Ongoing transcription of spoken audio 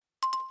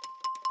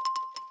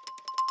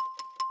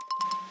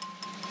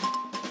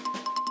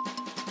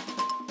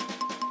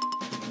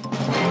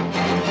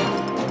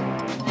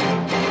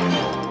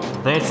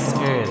This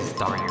is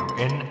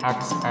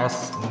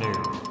WNXS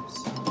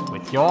News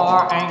with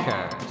your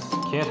anchors,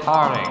 Kit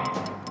Harding,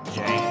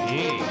 Jane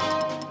E,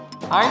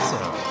 ISO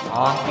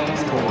on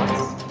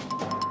esports,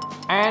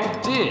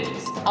 and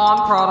Diz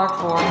on product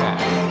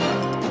forecast.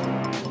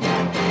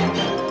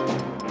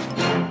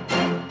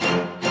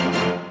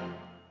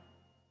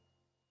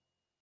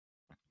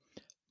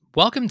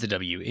 Welcome to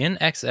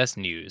WNXS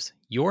News,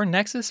 your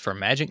nexus for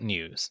Magic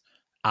News.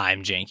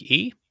 I'm Jank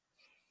E.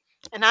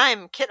 And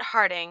I'm Kit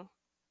Harding.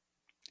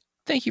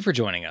 Thank you for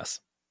joining us.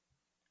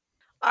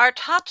 Our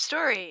top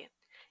story.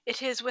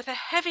 It is with a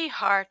heavy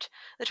heart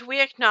that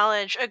we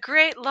acknowledge a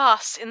great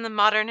loss in the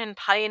modern and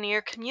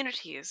pioneer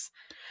communities.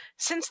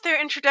 Since their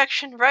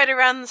introduction right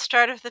around the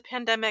start of the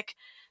pandemic,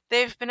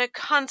 they've been a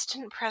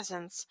constant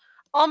presence,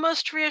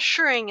 almost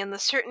reassuring in the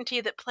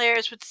certainty that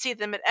players would see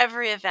them at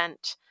every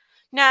event.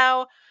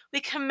 Now,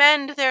 we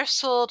commend their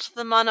soul to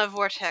the Mana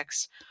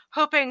Vortex,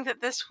 hoping that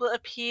this will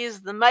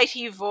appease the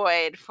mighty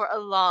void for a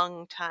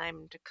long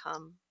time to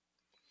come.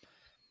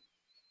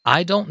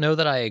 I don't know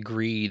that I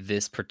agree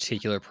this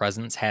particular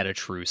presence had a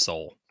true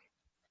soul.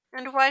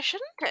 And why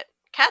shouldn't it?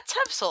 Cats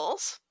have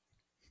souls.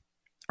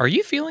 Are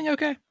you feeling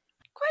okay?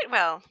 Quite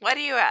well. Why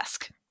do you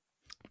ask?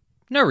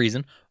 No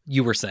reason.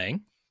 You were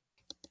saying?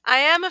 I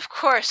am, of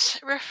course,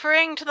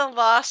 referring to the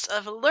loss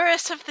of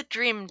Luris of the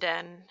Dream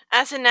Den,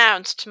 as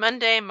announced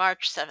Monday,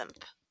 March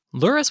 7th.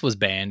 Luris was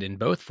banned in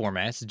both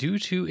formats due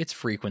to its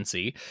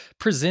frequency,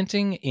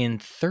 presenting in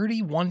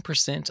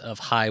 31% of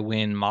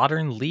high-win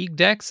Modern League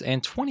decks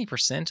and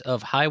 20%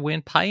 of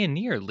high-win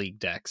Pioneer League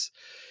decks.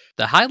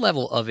 The high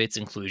level of its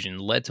inclusion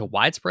led to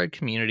widespread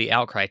community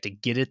outcry to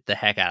get it the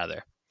heck out of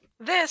there.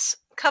 This,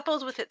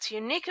 coupled with its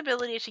unique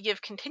ability to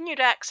give continued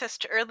access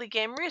to early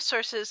game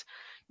resources,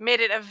 made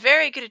it a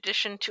very good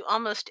addition to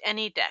almost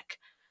any deck.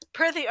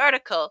 Per the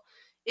article,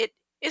 it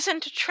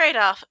isn't a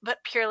trade-off, but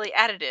purely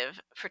additive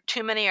for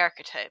too many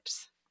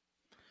archetypes.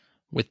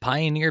 With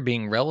Pioneer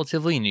being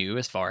relatively new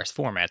as far as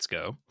formats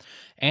go,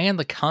 and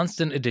the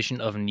constant addition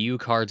of new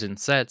cards and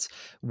sets,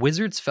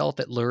 Wizards felt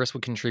that Luris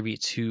would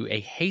contribute to a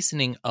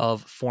hastening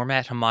of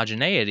format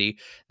homogeneity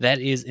that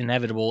is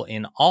inevitable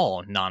in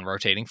all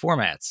non-rotating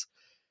formats.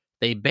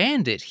 They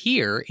banned it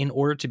here in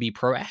order to be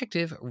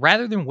proactive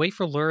rather than wait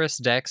for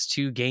Luris decks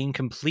to gain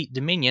complete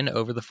dominion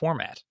over the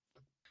format.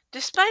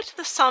 Despite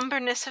the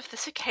somberness of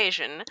this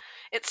occasion,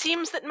 it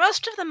seems that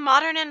most of the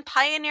modern and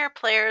pioneer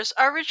players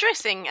are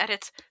rejoicing at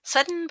its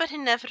sudden but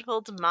inevitable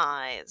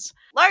demise,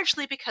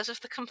 largely because of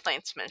the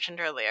complaints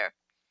mentioned earlier.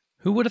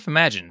 Who would have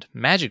imagined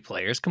Magic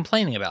players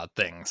complaining about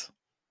things?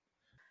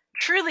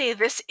 Truly,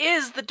 this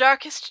is the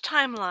darkest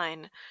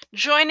timeline,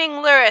 joining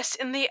Luris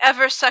in the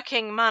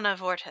ever-sucking Mana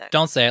Vortex.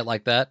 Don't say it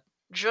like that.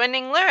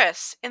 Joining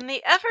Luris in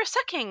the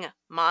ever-sucking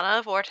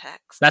Mana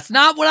Vortex. That's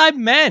not what I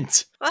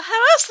meant! Well,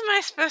 how else am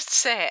I supposed to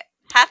say it?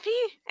 Happy?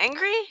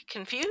 Angry?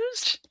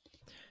 Confused?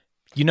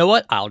 You know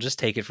what? I'll just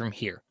take it from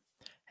here.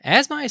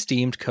 As my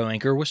esteemed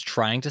co-anchor was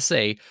trying to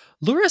say,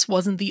 Luris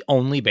wasn't the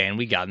only ban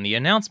we got in the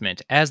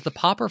announcement, as the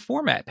Pauper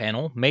format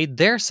panel made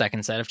their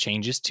second set of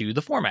changes to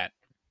the format.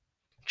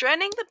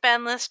 Joining the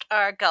ban list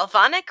are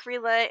Galvanic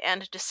Relay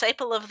and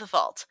Disciple of the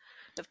Vault,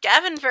 with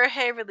Gavin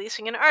Verhey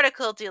releasing an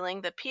article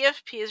dealing the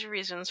PFP's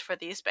reasons for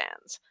these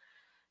bans.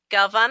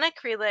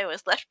 Galvanic Relay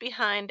was left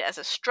behind as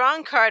a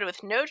strong card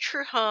with no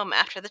true home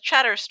after the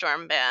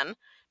Chatterstorm ban,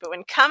 but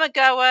when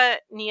Kamigawa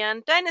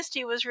Neon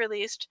Dynasty was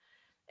released,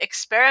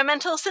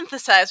 Experimental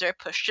Synthesizer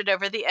pushed it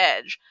over the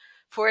edge,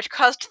 for it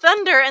caused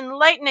thunder and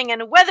lightning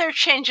and weather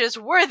changes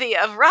worthy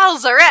of Ral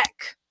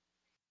Zarek.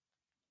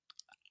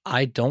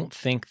 I don't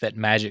think that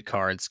Magic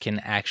cards can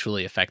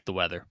actually affect the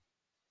weather.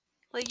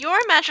 Well, your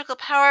magical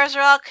powers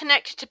are all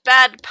connected to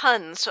bad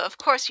puns, so of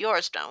course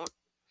yours don't.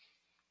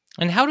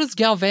 And how does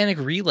Galvanic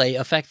Relay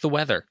affect the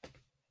weather?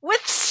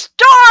 With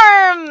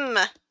Storm!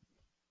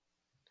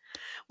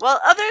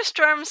 While other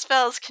storm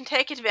spells can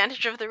take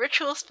advantage of the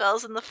ritual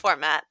spells in the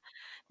format,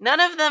 none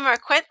of them are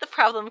quite the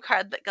problem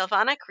card that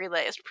Galvanic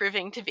Relay is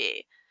proving to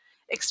be.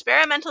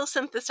 Experimental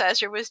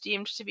Synthesizer was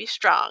deemed to be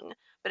strong,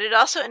 but it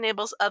also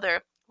enables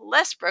other,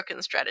 less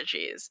broken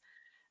strategies,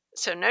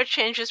 so no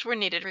changes were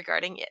needed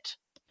regarding it.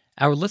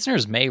 Our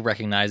listeners may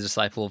recognize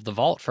Disciple of the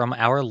Vault from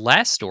our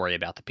last story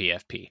about the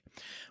PFP.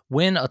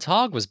 When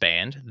Atog was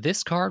banned,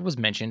 this card was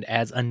mentioned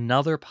as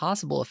another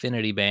possible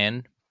affinity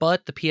ban,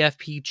 but the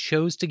PFP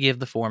chose to give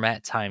the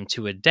format time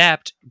to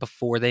adapt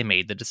before they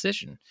made the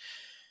decision.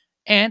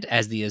 And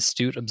as the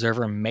astute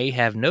observer may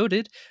have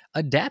noted,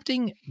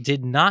 adapting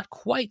did not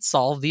quite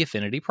solve the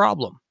affinity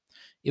problem.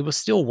 It was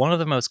still one of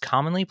the most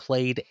commonly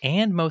played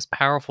and most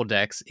powerful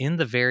decks in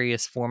the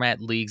various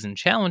format leagues and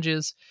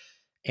challenges,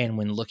 and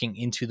when looking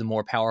into the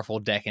more powerful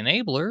deck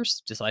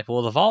enablers, Disciple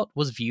of the Vault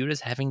was viewed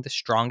as having the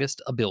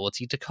strongest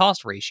ability to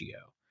cost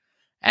ratio.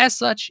 As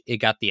such, it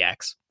got the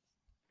axe.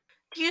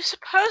 Do you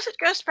suppose it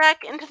goes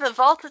back into the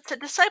vault it's a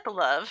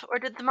disciple of, or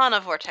did the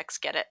Mana Vortex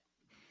get it?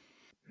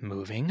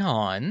 Moving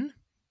on.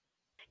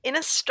 In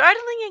a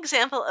startling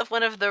example of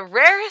one of the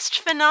rarest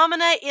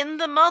phenomena in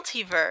the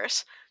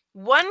multiverse,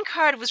 One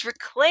card was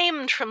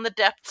reclaimed from the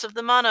depths of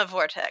the Mana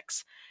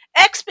Vortex.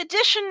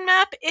 Expedition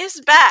Map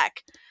is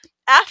back!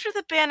 After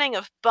the banning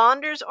of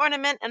Bonder's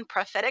Ornament and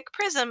Prophetic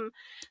Prism,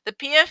 the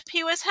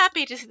PFP was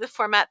happy to see the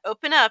format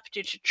open up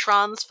due to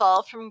Tron's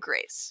fall from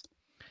grace.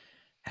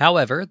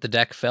 However, the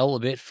deck fell a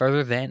bit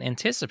further than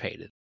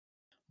anticipated.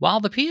 While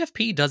the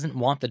PFP doesn't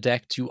want the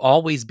deck to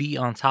always be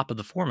on top of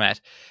the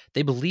format,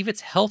 they believe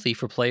it's healthy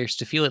for players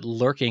to feel it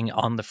lurking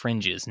on the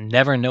fringes,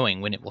 never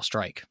knowing when it will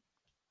strike.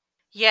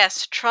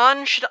 Yes,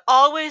 Tron should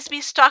always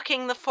be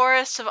stalking the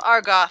forests of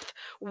Argoth,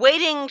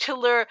 waiting to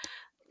lure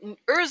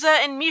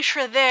Urza and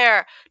Mishra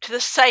there to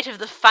the site of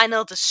the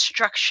final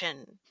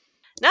destruction.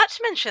 Not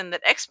to mention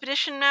that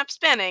Expedition Map's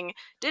banning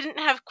didn't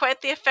have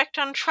quite the effect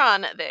on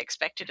Tron they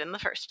expected in the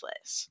first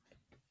place.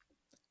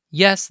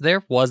 Yes,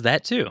 there was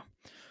that too.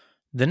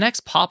 The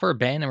next Pauper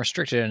ban and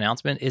restricted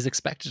announcement is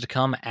expected to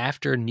come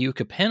after New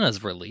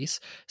Capenna's release,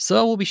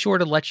 so we'll be sure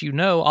to let you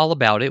know all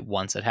about it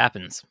once it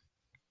happens.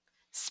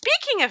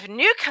 Speaking of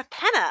New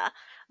Capenna,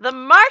 the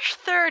March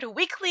 3rd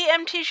weekly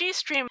MTG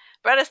stream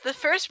brought us the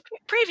first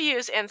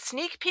previews and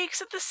sneak peeks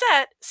at the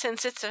set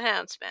since its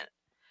announcement.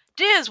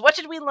 Diz, what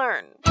did we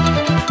learn?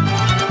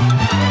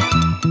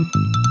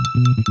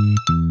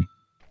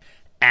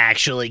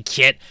 Actually,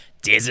 Kit,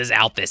 Diz is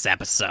out this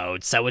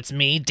episode, so it's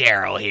me,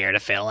 Daryl, here to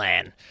fill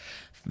in.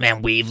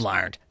 Man, we've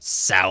learned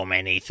so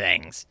many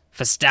things.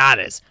 For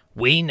starters,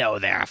 we know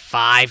there are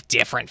 5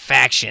 different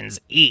factions,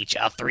 each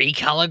a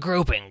 3-color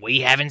grouping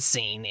we haven't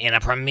seen in a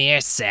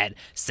premiere set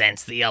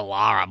since the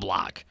Alara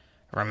block.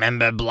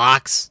 Remember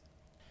blocks?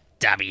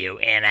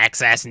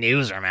 WNXS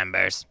News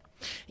remembers.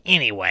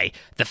 Anyway,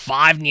 the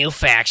 5 new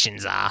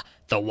factions are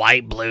the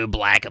White, Blue,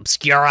 Black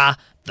Obscura,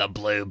 the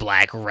Blue,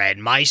 Black, Red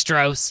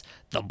Maestros,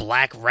 the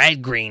Black,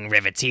 Red, Green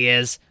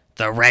Riveteers,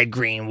 the Red,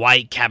 Green,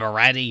 White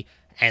Cabaretti,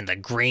 and the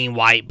Green,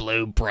 White,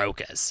 Blue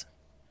Brokers.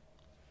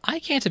 I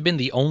can't have been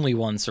the only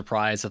one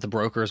surprised that the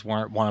brokers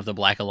weren't one of the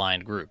Black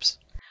Aligned groups.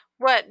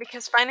 What,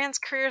 because finance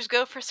careers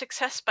go for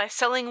success by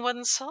selling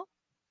one's soul?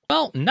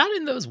 Well, not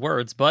in those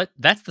words, but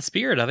that's the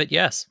spirit of it,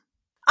 yes.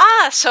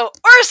 Ah, so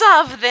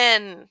Urzov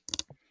then!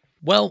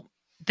 Well,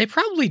 they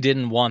probably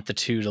didn't want the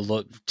two to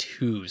look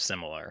too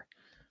similar.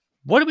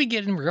 What do we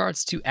get in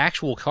regards to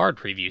actual card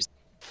previews?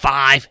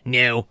 5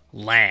 new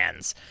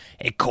lands.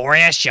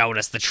 Ikoria showed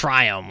us the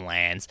Triome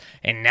lands,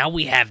 and now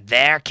we have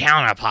their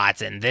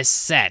counterparts in this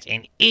set,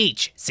 and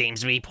each seems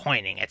to be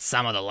pointing at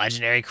some of the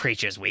legendary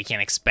creatures we can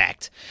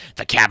expect.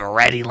 The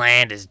Cabaretti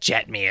land is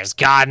Jetmir's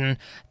Garden,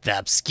 the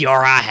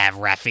Obscura have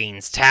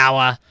Rafine's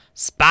Tower,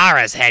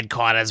 Spara's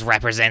headquarters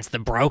represents the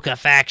Broker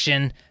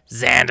faction,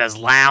 Xander's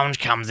Lounge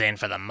comes in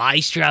for the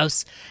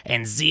Maestros,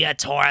 and Zia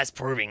Torres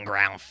Proving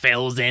Ground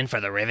fills in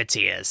for the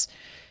Riveteers.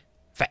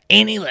 For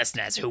any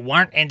listeners who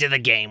weren't into the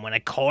game when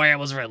Ikoria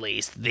was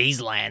released,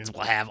 these lands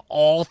will have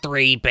all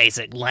 3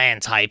 basic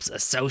land types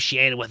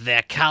associated with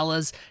their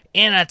colors,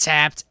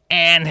 tapped,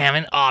 and have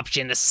an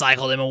option to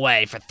cycle them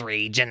away for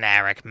 3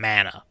 generic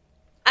mana.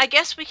 I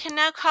guess we can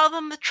now call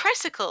them the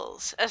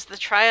Tricycles, as the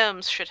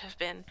Triomes should have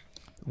been.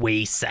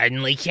 We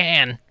certainly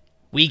can.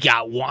 We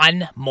got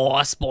one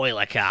more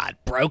spoiler card,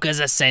 Broker's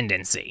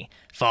Ascendancy.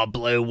 For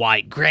blue,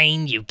 white,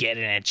 green, you get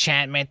an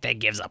enchantment that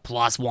gives a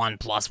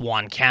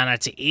 +1/+1 counter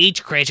to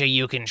each creature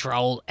you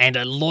control and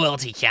a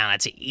loyalty counter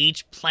to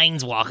each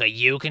planeswalker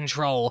you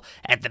control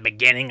at the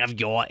beginning of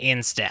your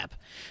instep.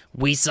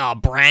 We saw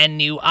brand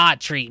new art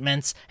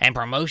treatments and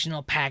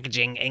promotional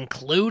packaging,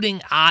 including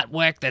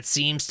artwork that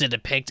seems to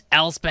depict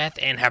Elspeth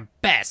in her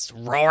best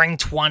Roaring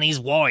 20s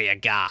warrior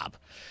garb.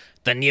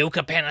 The New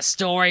Capenna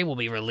story will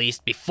be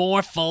released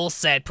before full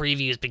set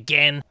previews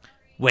begin,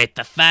 with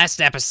the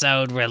first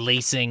episode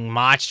releasing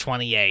March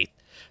 28th.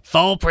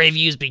 Full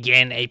previews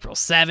begin April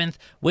 7th,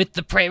 with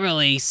the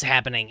pre-release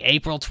happening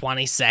April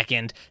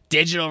 22nd,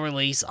 digital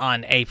release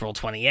on April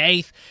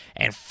 28th,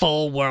 and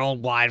full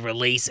worldwide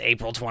release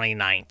April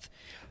 29th.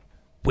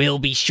 We'll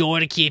be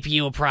sure to keep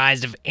you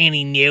apprised of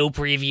any new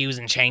previews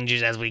and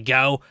changes as we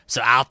go,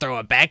 so I'll throw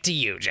it back to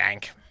you,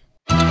 Jank.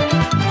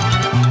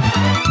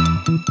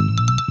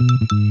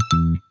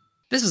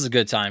 This is a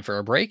good time for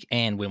a break,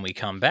 and when we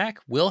come back,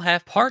 we'll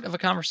have part of a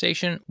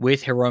conversation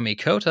with Hiromi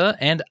Kota,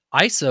 and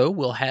ISO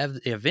will have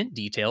event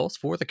details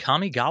for the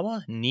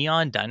Kamigawa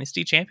Neon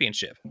Dynasty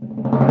Championship.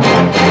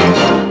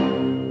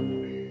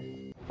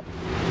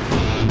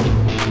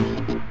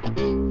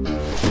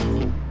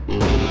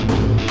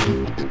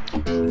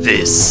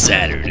 This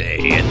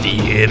Saturday at the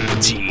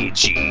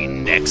MTG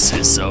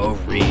Nexus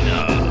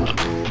Arena,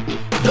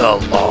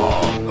 the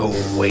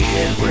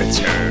long-awaited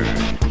return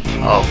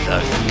of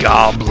the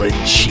Goblin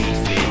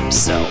Chief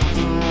himself,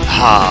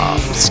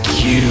 Hobbs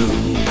Q,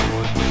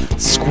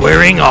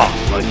 squaring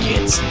off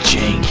against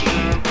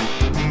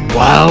Janky,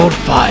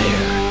 Wildfire,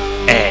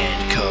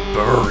 and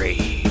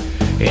Kaburi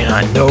in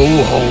a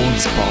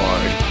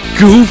no-holds-barred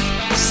goof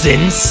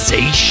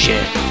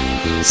sensation.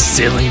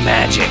 Silly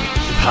magic,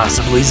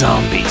 possibly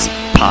zombies,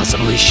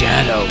 possibly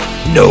shadow.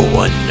 No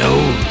one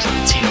knows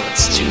until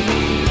it's too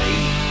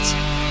late.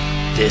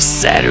 This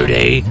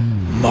Saturday,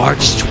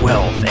 March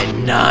 12th at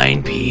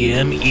 9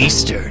 p.m.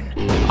 Eastern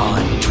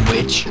on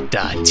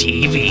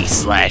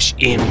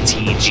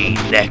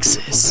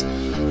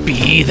twitch.tv/MTGNexus.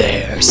 Be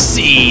there,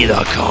 see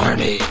the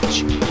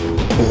carnage,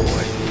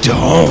 or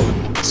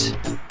don't.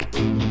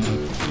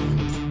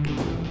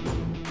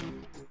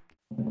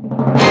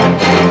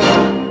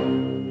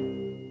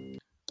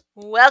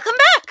 Welcome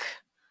back!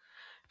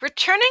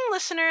 Returning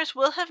listeners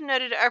will have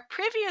noted our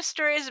previous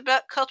stories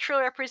about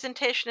cultural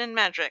representation in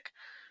Magic,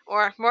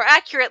 or more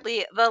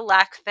accurately, the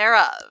lack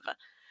thereof.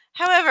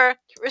 However,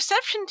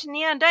 reception to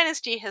Neon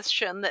Dynasty has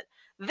shown that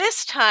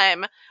this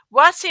time,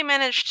 WotC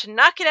managed to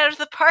knock it out of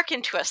the park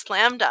into a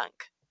slam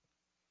dunk.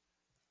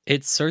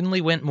 It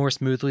certainly went more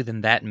smoothly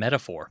than that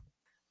metaphor.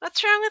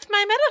 What's wrong with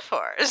my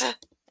metaphors?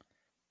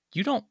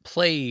 You don't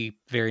play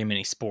very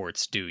many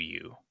sports, do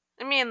you?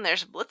 I mean,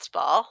 there's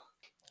Blitzball.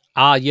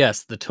 Ah,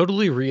 yes, the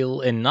totally real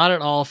and not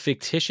at all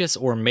fictitious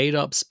or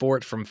made-up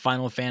sport from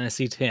Final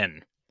Fantasy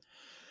X.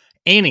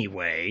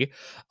 Anyway,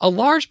 a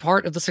large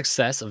part of the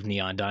success of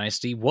Neon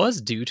Dynasty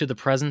was due to the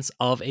presence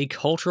of a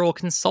cultural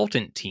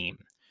consultant team.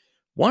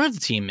 One of the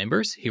team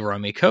members,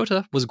 Hiromi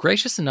Kota, was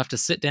gracious enough to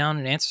sit down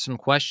and answer some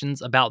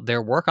questions about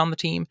their work on the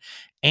team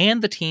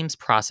and the team's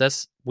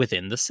process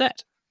within the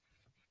set.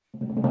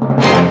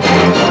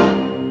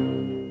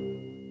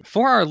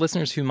 For our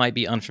listeners who might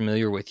be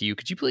unfamiliar with you,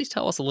 could you please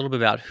tell us a little bit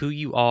about who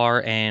you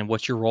are and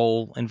what your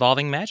role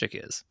involving Magic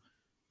is?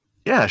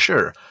 Yeah,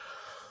 sure.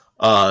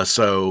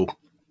 So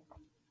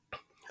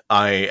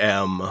I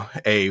am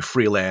a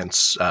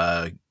freelance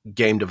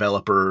game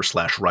developer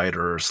 /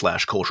 writer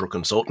 / cultural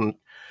consultant.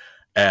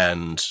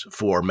 And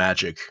for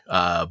Magic,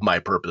 my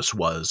purpose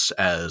was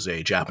as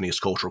a Japanese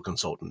cultural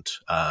consultant.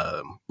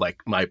 Like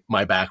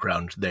my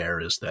background there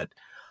is that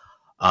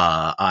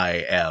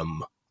I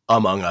am,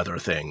 among other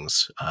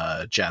things,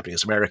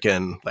 Japanese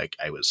American. Like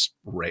I was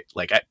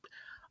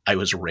I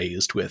was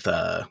raised with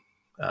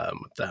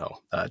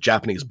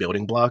Japanese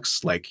building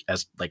blocks, like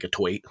as like a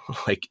toy,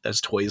 like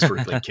as toys for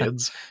like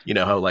kids. You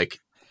know how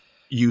like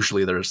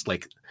usually there's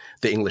like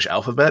the English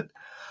alphabet.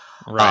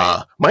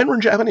 Right. Mine were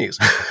in Japanese.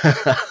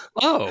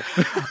 Oh.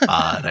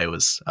 And I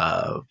was,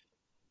 I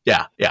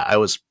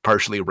was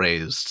partially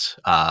raised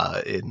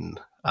in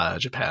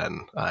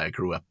Japan. I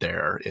grew up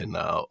there in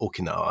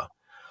Okinawa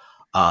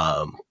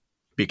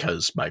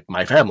because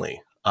my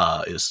family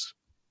is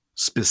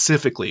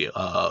specifically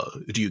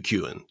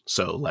Ryukyuan,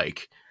 so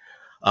like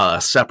a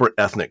separate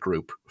ethnic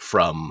group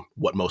from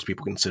what most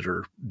people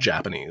consider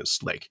Japanese.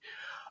 Like,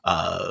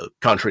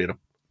 contrary to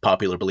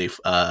popular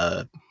belief,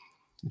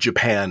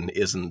 Japan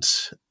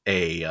isn't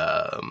a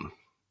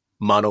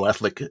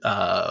monoethnic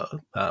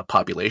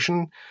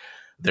population.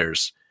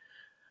 There's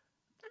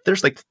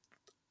like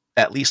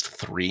at least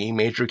 3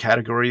 major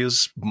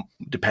categories,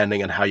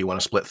 depending on how you want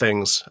to split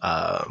things.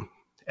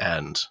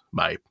 And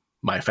my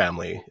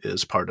family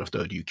is part of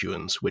the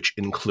Ryukyuans, which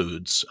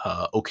includes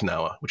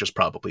Okinawa, which is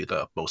probably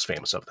the most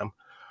famous of them.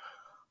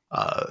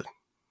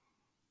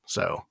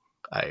 So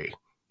I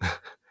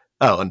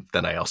and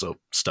then I also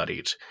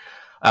studied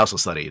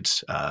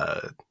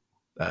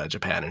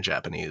Japan and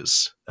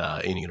Japanese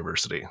in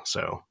university,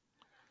 so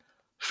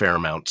fair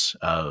amount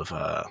of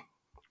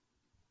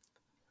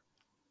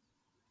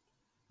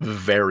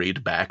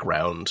varied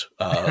background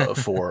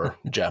for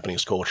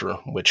Japanese culture,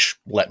 which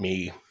let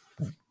me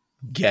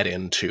get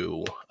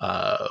into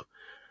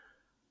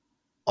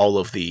all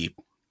of the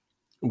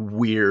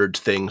weird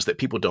things that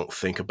people don't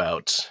think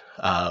about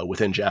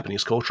within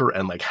Japanese culture,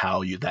 and like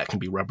how that can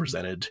be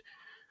represented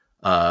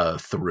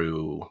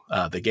through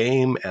the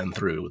game and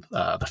through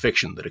the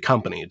fiction that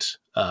accompanied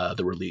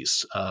the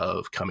release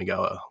of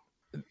Kamigawa.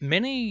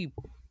 Many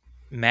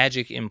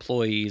Magic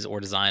employees or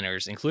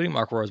designers, including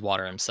Mark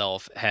Rosewater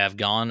himself, have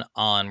gone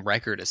on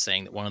record as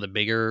saying that one of the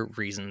bigger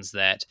reasons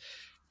that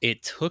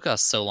it took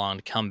us so long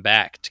to come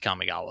back to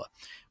Kamigawa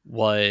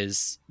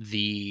was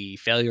the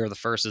failure of the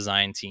first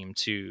design team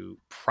to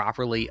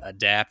properly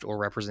adapt or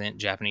represent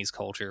Japanese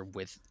culture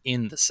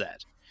within the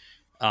set.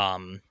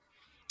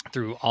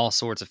 Through all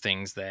sorts of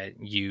things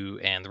that you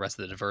and the rest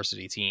of the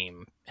diversity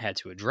team had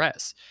to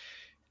address.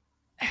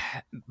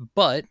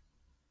 But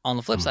on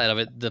the flip side of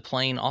it, the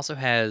plane also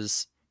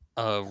has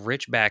a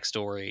rich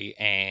backstory,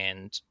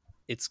 and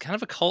it's kind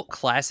of a cult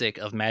classic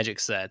of Magic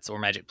sets or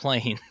Magic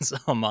planes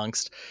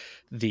amongst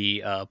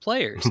the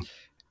players.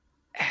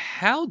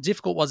 How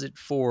difficult was it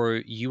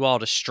for you all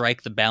to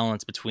strike the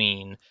balance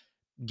between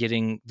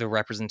getting the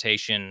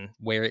representation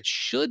where it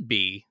should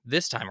be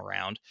this time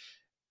around,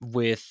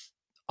 but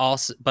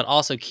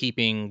also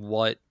keeping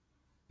what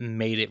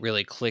made it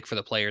really click for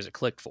the players it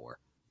clicked for?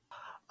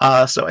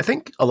 So I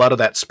think a lot of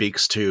that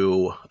speaks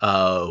to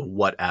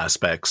what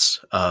aspects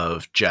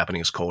of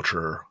Japanese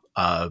culture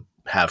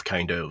have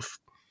kind of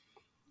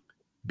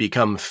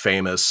become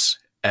famous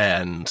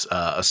and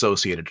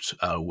associated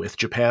with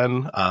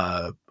Japan,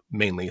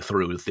 mainly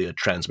through the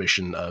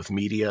transmission of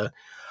media.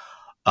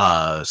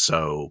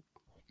 So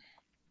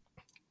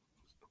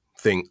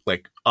think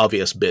like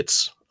obvious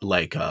bits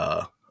like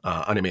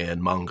anime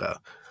and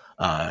manga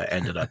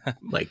ended up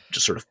like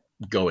just sort of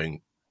going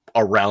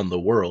around the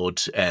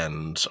world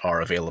and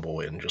are available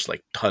in just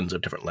like tons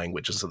of different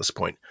languages at this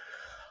point.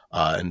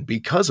 And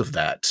because of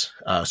that,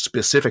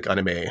 specific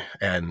anime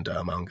and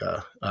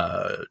manga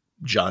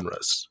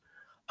genres,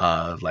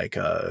 like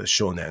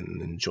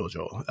shonen and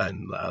JoJo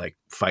and like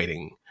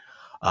fighting,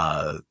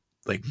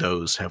 like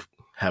those have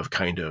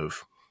kind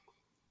of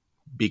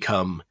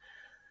become,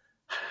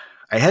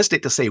 I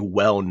hesitate to say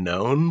well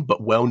known,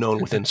 but well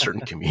known within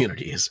certain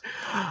communities.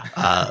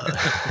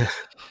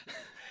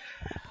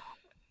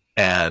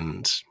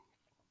 And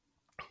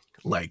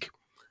like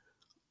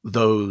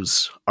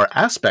those are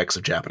aspects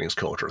of Japanese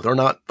culture. They're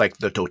not like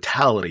the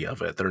totality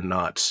of it. They're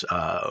not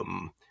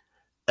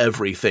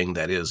everything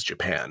that is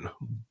Japan,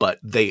 but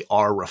they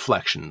are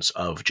reflections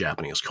of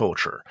Japanese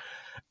culture.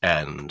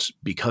 And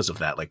because of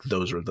that, like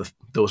those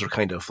are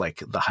kind of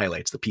like the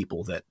highlights, the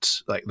people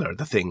that like they're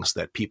the things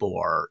that people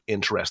are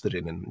interested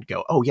in and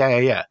go, oh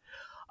yeah.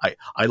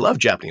 I love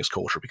Japanese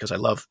culture because I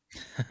love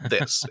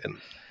this. And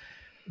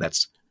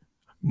that's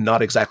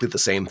not exactly the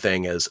same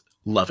thing as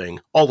loving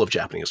all of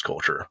Japanese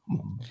culture,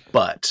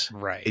 but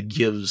Right. it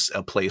gives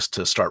a place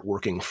to start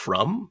working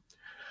from.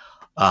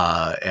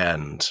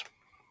 One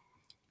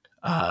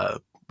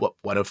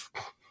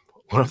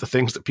of the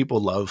things that people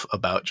love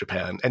about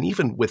Japan, and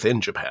even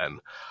within Japan,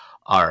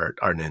 are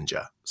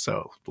ninja.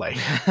 So like,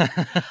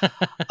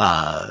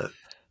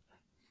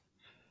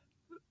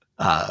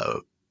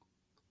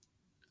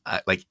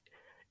 like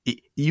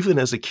even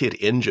as a kid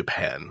in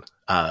Japan,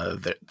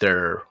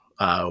 there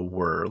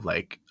were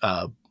like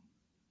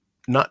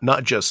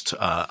not just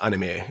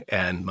anime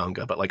and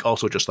manga, but like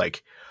also just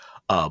like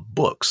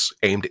books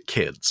aimed at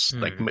kids,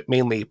 like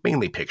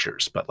mainly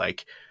pictures, but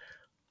like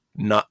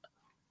not.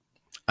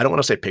 I don't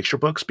want to say picture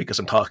books because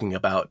I'm talking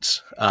about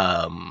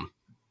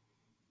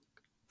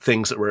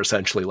things that were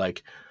essentially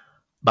like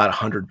about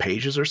 100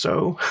 pages or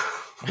so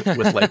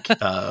with like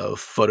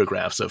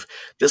photographs of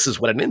this is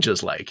what a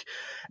ninja's like.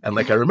 And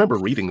like I remember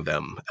reading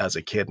them as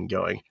a kid and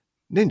going,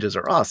 ninjas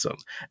are awesome.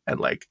 And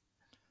like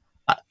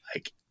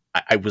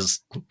I was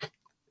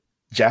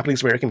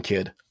Japanese American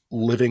kid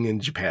living in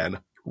Japan,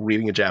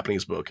 reading a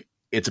Japanese book.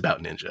 It's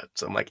about ninja.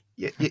 So I'm like,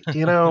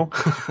 you know,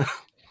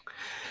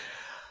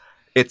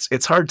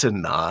 it's hard to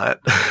not.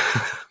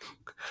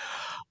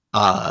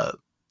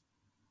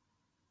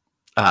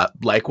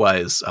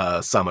 Likewise,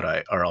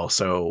 samurai are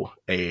also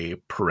a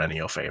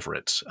perennial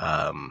favorite.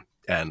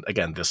 And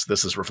again, this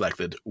is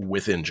reflected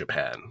within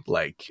Japan,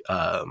 like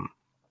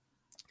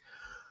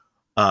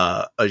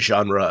a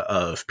genre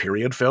of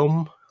period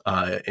film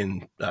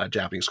in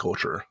Japanese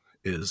culture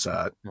is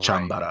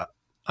chambara,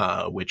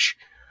 which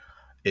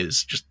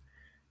is just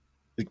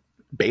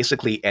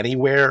basically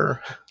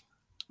anywhere,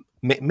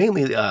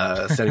 mainly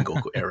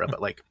Sengoku era,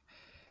 but like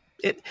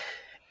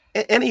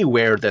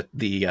anywhere that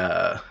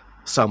the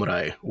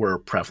samurai were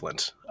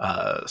prevalent.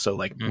 So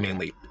like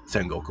mainly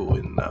Sengoku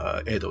in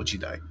Edo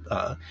Jidai.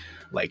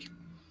 Like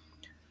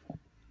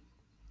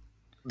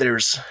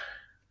there's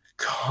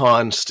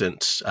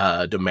constant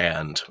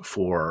demand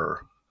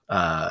for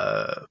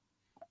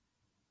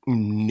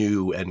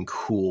new and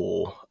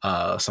cool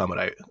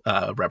samurai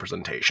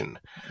representation.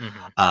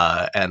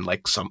 And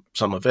like some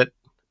of it,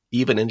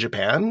 even in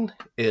Japan,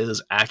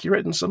 is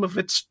accurate, and some of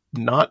it's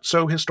not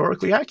so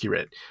historically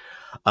accurate.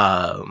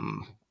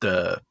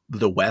 The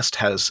West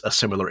has a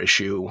similar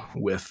issue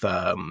with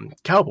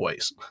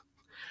cowboys.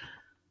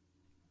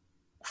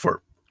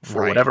 For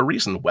whatever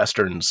reason,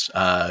 Westerns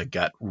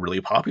got really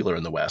popular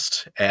in the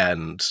West,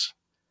 and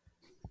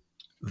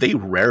they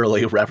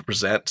rarely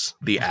represent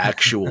the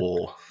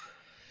actual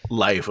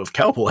life of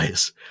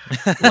cowboys.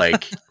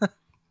 Like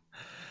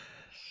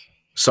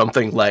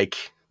something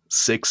like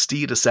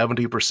 60 to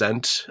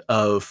 70%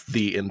 of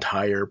the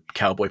entire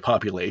cowboy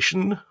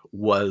population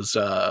was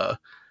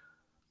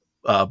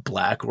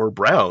black or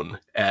brown,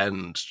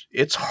 and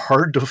it's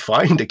hard to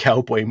find a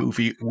cowboy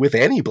movie with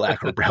any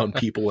black or brown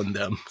people in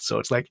them. So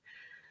it's like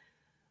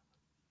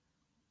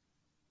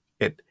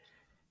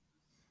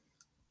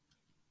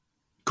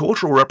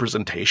cultural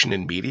representation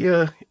in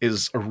media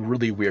is a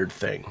really weird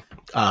thing.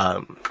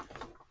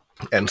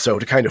 And so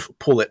to kind of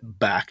pull it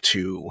back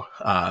to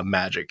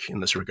magic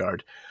in this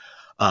regard,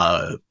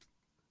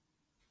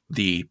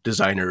 the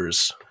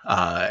designers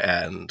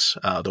and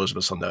those of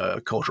us on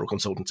the cultural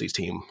consultancies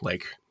team,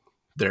 like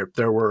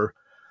there were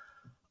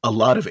a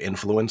lot of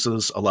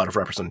influences, a lot of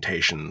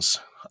representations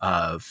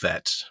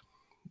that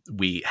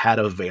we had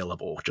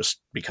available just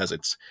because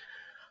it's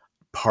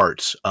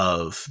part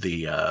of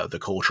the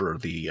culture,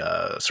 the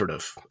sort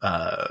of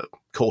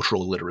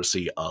cultural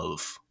literacy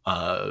of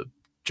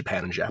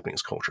Japan and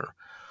Japanese culture,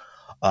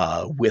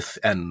 with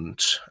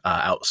and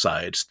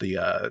outside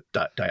the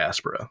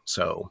diaspora.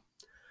 So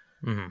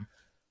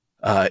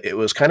it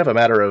was kind of a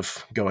matter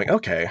of going,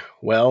 okay,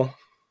 well,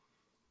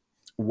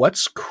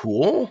 what's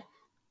cool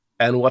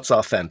and what's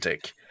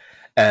authentic,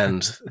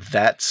 and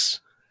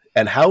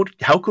how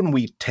can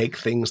we take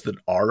things that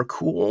are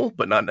cool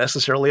but not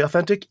necessarily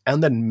authentic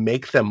and then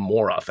make them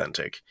more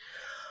authentic?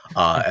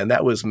 And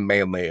that was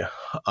mainly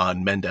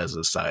on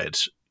Mendez's side.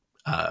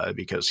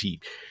 because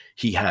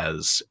he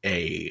has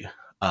a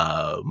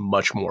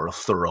much more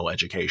thorough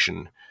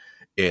education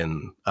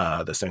in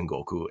the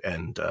Sengoku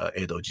and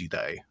Edo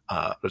Jidai,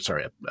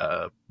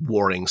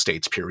 Warring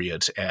States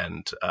period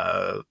and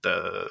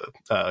the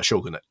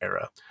Shogunate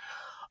era.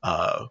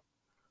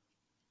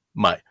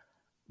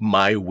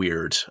 My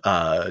weird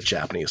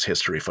Japanese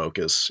history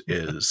focus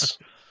is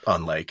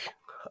on like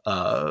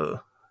the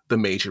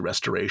Meiji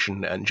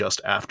Restoration and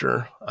just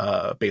after,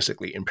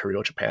 basically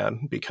Imperial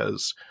Japan,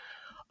 because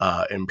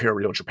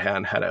Imperial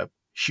Japan had a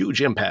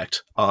huge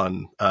impact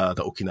on the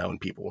Okinawan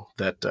people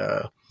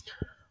that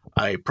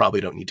I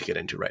probably don't need to get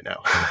into right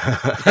now.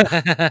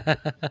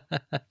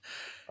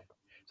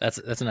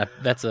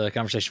 That's a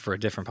conversation for a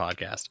different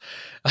podcast.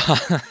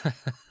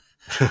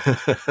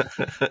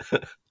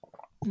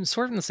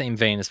 Sort of in the same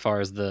vein as far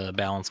as the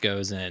balance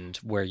goes, and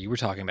where you were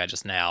talking about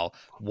just now,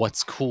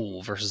 what's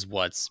cool versus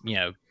what's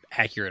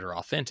accurate or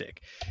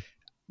authentic.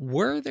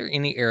 Were there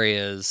any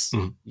areas,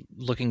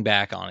 looking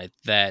back on it,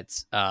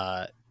 that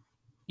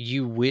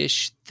you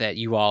wish that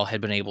you all had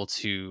been able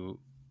to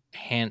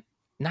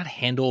not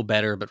handle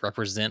better, but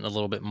represent a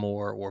little bit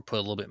more, or put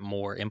a little bit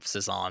more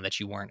emphasis on, that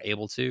you weren't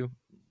able to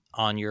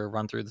on your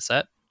run through the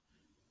set?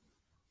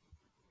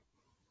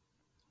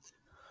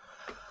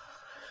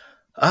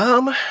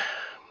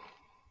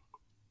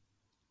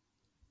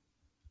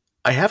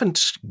 I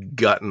haven't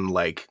gotten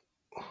like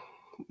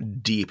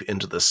deep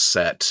into the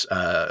set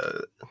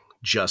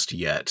just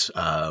yet.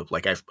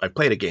 Like I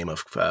played a game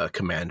of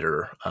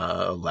Commander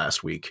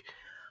last week,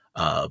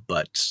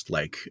 but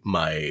like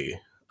my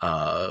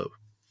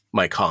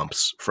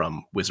comps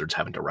from Wizards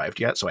haven't arrived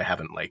yet, so I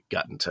haven't like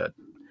gotten to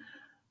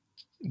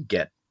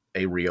get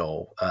a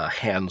real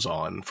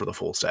hands-on for the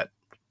full set.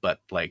 But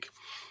like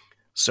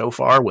so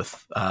far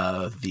with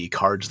the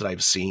cards that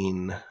I've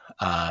seen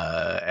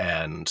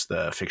and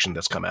the fiction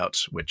that's come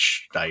out,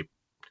 which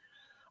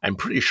I'm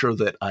pretty sure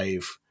that I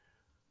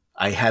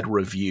had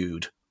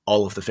reviewed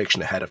all of the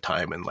fiction ahead of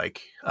time and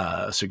like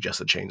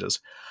suggested changes.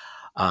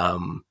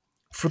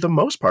 For the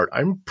most part,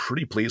 I'm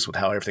pretty pleased with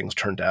how everything's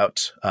turned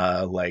out.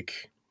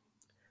 Like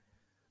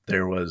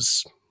there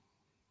was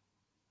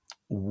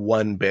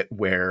one bit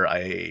where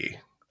I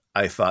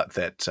thought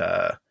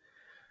that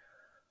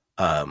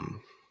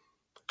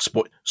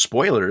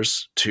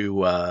spoilers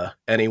to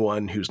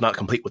anyone who's not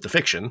complete with the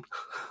fiction,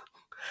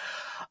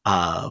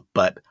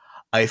 but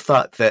I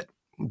thought that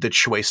the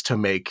choice to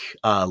make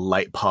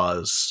Light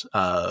Paws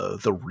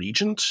the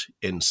regent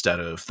instead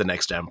of the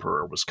next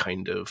emperor was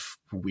kind of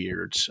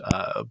weird.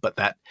 But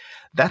that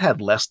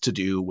had less to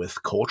do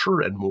with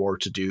culture and more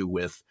to do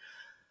with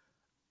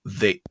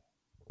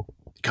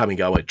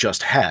Kamigawa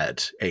just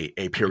had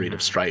a period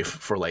of strife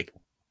for like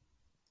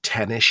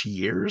 10-ish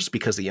years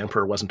because the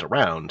emperor wasn't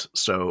around.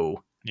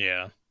 So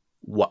yeah,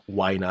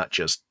 why not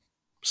just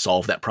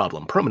solve that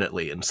problem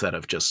permanently instead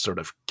of just sort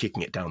of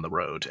kicking it down the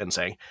road and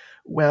saying,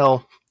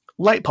 well,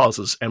 Light Paws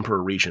is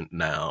Emperor Regent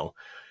now,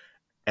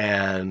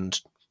 and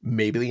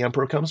maybe the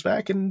Emperor comes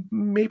back and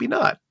maybe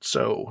not.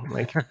 So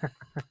like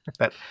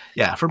that,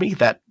 yeah, for me,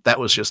 that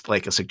was just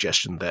like a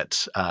suggestion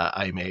that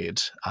I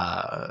made.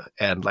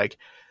 And like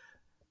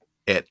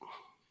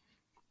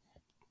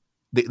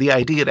the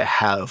idea to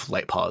have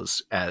Light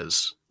Paws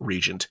as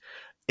Regent,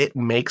 it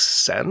makes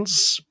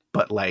sense,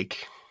 but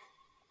like,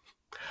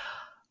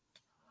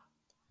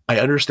 I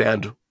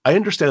understand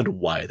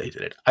why they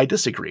did it. I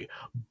disagree,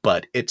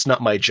 but it's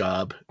not my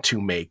job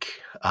to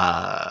make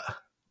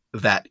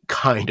that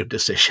kind of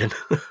decision.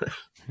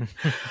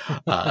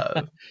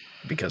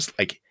 Because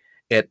like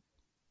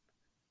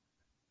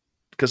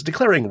because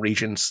declaring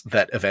regents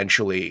that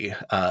eventually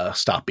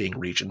stop being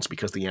regents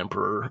because the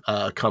emperor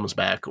comes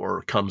back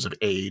or comes of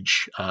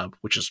age,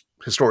 which is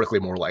historically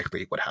more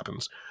likely what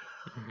happens.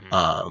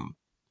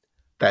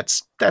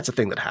 That's a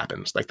thing that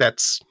happens. Like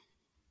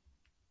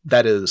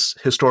that is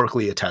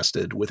historically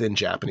attested within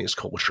Japanese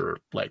culture,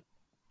 like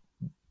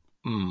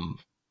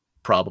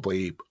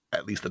probably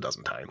at least a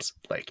dozen times.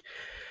 Like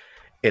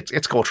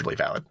it's culturally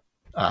valid.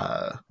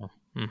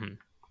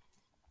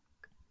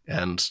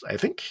 And I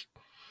think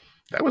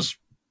that was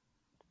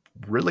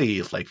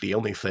really like the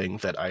only thing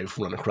that I've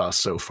run across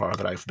so far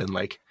that I've been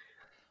like,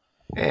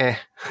 because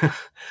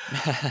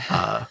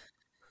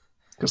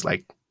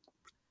like,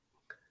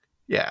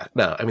 yeah,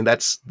 no, I mean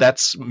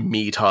that's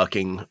me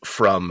talking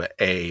from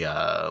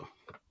a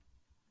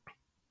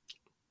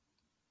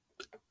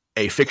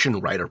fiction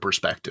writer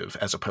perspective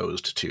as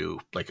opposed to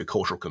like a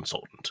cultural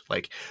consultant.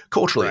 Like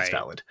culturally, It's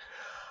valid,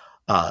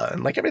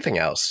 and like everything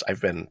else,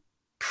 I've been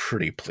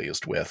pretty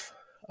pleased with.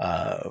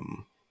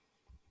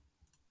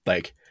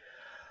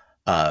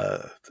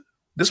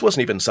 This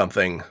wasn't even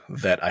something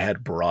that I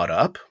had brought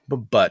up,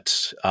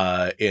 but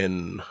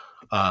in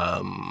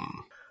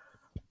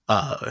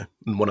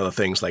one of the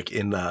things, like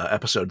in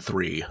episode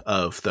 3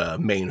 of the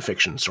main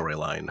fiction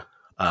storyline,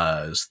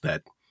 is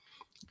that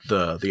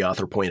the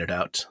author pointed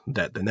out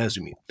that the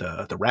Nezumi,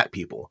 the rat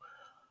people,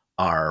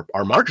 are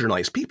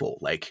marginalized people.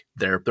 Like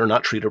they're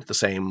not treated with the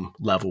same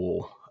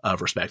level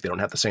of respect. They don't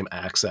have the same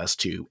access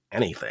to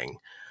anything.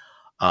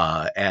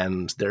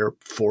 and they're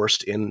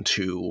forced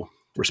into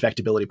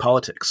respectability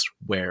politics,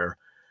 where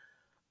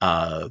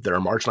they're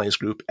a marginalized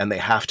group and they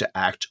have to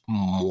act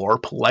more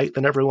polite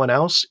than everyone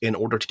else in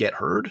order to get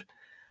heard,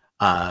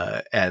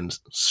 and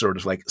sort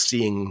of like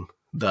seeing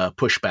the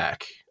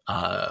pushback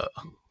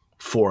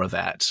for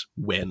that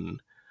when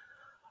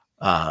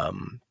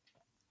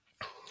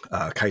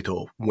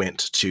Kaito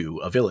went to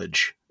a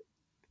village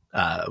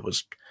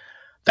was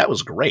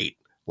great.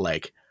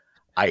 Like,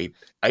 I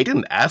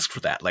didn't ask for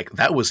that. Like,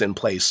 that was in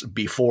place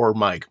before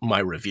my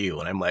review,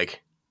 and I'm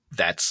like,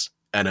 that's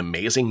an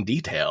amazing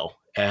detail,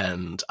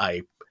 and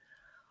I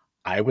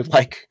would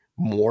like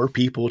more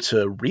people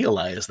to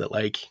realize that,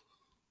 like,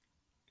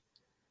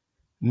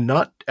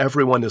 not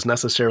everyone is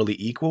necessarily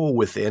equal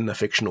within a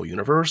fictional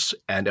universe,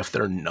 and if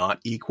they're not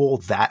equal,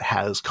 that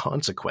has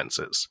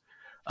consequences.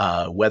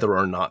 Whether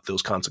or not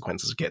those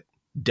consequences get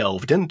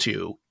delved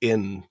into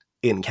in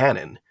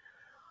canon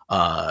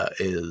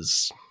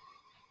is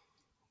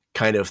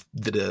kind of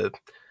the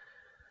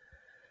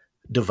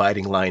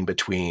dividing line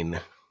between,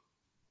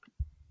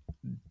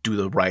 do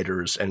the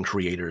writers and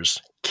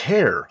creators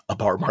care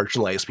about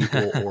marginalized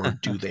people, or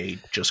do they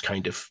just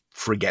kind of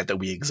forget that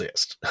we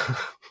exist?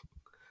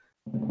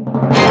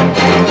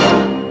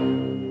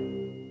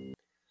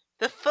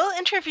 The full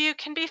interview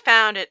can be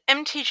found at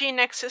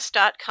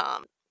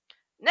mtgnexus.com.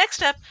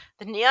 Next up,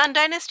 the Neon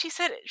Dynasty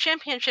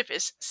Championship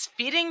is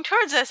speeding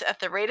towards us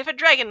at the rate of a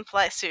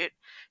dragonfly suit.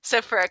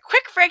 So for a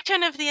quick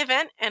breakdown of the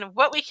event and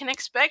what we can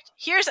expect,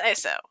 here's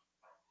ISO.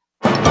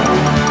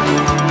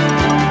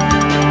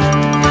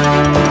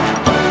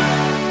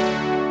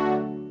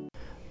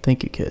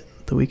 Thank you, Kit.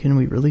 The weekend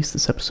we released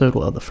this episode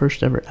will have the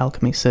first ever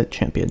Alchemy Set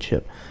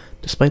Championship.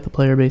 Despite the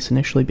player base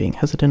initially being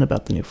hesitant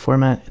about the new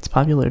format, its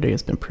popularity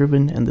has been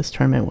proven, and this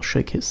tournament will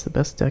showcase the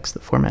best decks the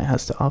format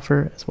has to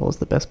offer, as well as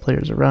the best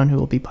players around who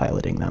will be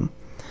piloting them.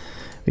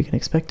 We can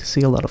expect to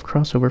see a lot of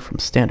crossover from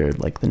Standard,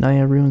 like the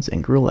Naya Runes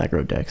and Gruul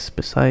aggro decks,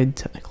 beside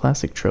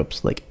classic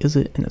tropes like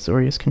Izzet and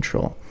Azorius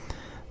Control.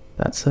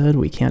 That said,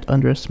 we can't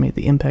underestimate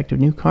the impact of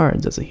new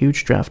cards, as a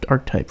huge draft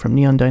archetype from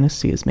Neon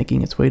Dynasty is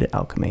making its way to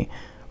Alchemy,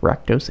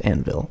 Rakdos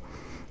Anvil.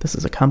 This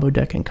is a combo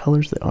deck in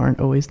colors that aren't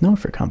always known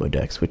for combo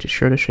decks, which is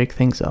sure to shake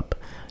things up.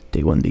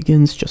 Day 1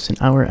 begins just an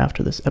hour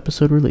after this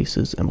episode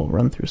releases and will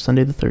run through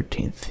Sunday the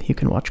 13th. You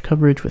can watch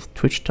coverage with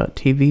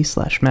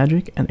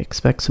twitch.tv/magic and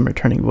expect some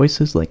returning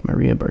voices like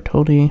Maria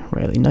Bartoldi,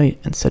 Riley Knight,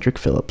 and Cedric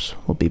Phillips.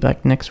 We'll be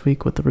back next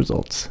week with the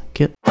results.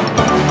 Kit?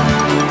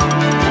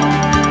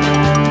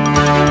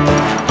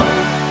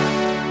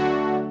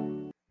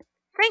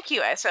 Thank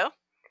you, ISO.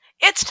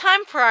 It's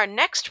time for our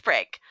next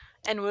break,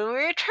 and when we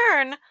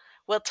return,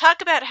 we'll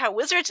talk about how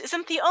Wizards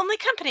isn't the only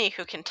company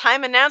who can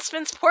time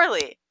announcements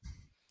poorly.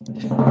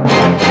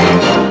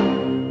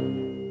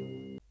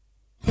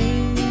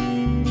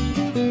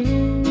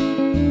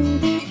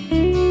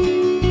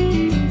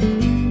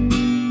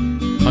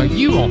 Are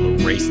you on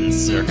the racing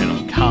circuit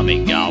on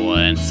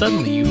Kamigawa and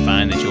suddenly you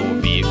find that your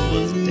vehicle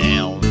is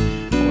down,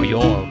 or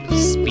your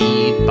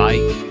speed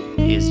bike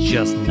is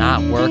just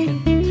not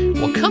working?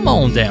 Well, come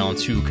on down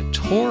to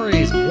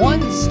Katori's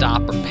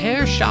one-stop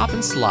repair shop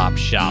and slop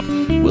shop.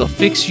 We'll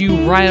fix you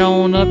right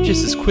on up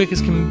just as quick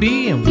as can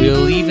be, and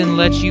we'll even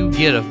let you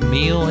get a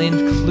meal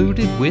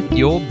included with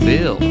your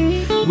bill.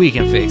 We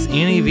can fix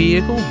any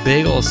vehicle,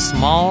 big or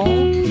small,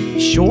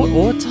 short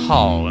or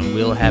tall, and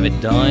we'll have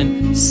it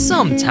done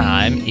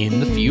sometime in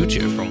the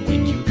future from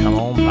when you come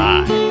on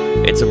by.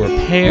 It's a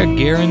repair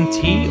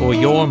guarantee or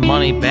your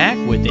money back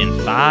within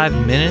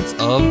 5 minutes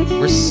of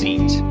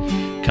receipt.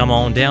 Come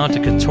on down to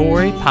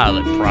Katori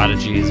Pilot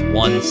Prodigy's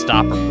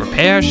one-stop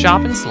repair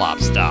shop and slop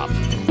stop,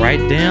 right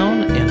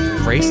down in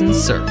the racing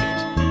circuit.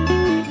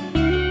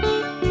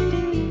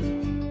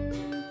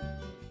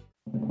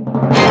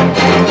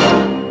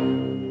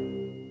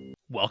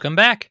 Welcome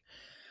back.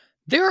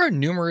 There are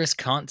numerous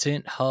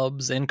content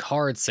hubs and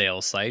card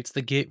sale sites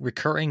that get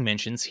recurring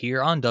mentions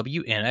here on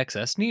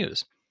WNXS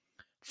News.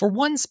 For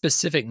one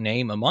specific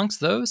name amongst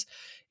those,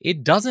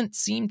 it doesn't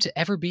seem to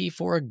ever be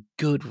for a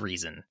good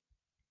reason.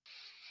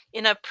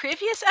 In a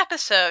previous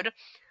episode,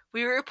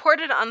 we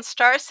reported on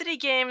Star City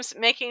Games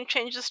making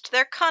changes to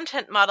their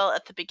content model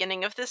at the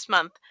beginning of this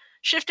month,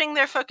 shifting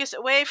their focus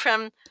away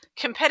from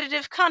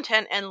competitive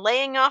content and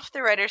laying off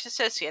the writers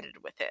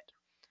associated with it.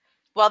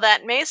 While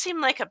that may seem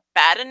like a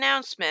bad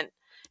announcement,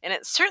 and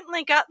it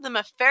certainly got them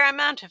a fair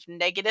amount of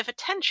negative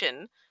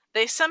attention,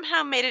 they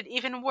somehow made it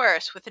even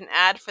worse with an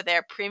ad for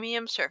their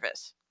premium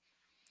service.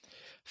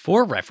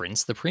 For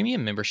reference, the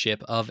premium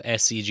membership of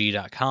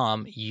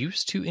SCG.com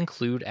used to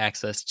include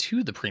access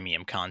to the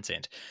premium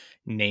content,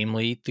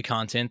 namely the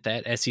content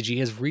that SCG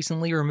has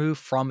recently removed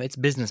from its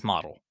business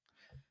model.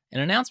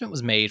 An announcement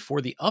was made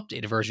for the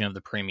updated version of the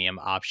premium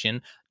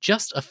option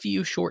just a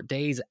few short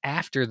days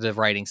after the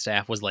writing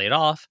staff was laid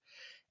off,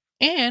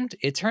 and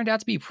it turned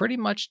out to be pretty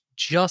much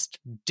just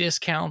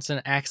discounts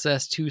and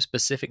access to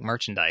specific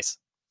merchandise.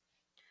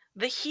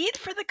 The heat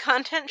for the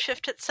content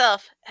shift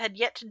itself had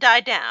yet to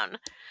die down,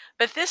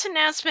 but this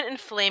announcement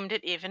inflamed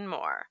it even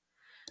more.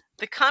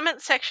 The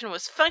comment section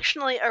was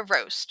functionally a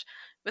roast,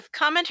 with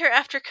commenter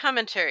after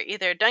commenter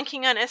either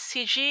dunking on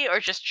SCG or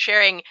just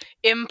sharing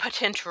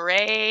impotent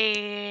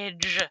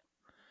rage.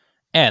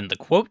 And the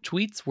quote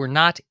tweets were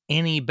not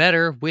any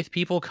better, with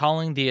people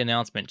calling the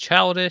announcement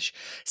childish,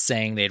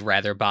 saying they'd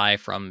rather buy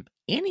from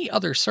any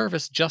other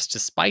service just to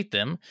spite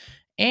them,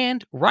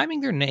 and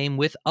rhyming their name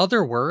with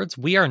other words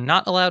we are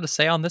not allowed to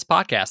say on this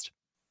podcast.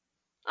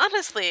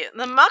 Honestly,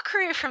 the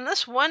mockery from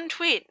this one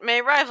tweet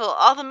may rival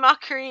all the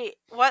mockery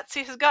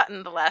WotC has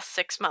gotten the last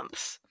 6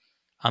 months.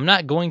 I'm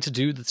not going to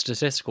do the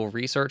statistical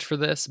research for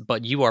this,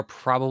 but you are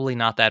probably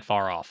not that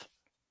far off.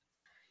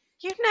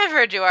 You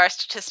never do our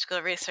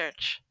statistical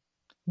research.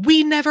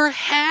 We never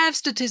have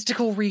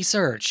statistical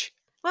research!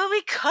 Well,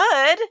 we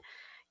could.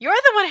 You're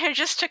the one who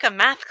just took a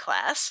math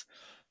class.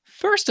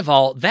 First of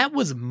all, that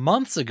was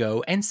months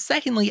ago, and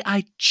secondly,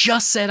 I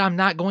just said I'm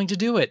not going to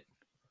do it.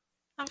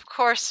 Of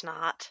course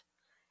not.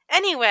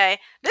 Anyway,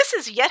 this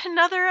is yet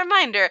another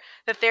reminder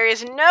that there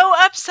is no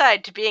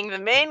upside to being the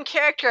main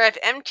character of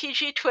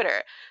MTG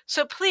Twitter,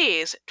 so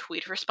please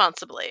tweet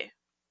responsibly.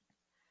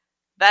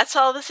 That's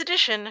all this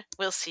edition.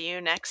 We'll see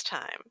you next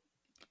time.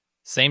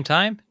 Same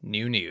time,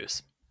 new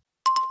news.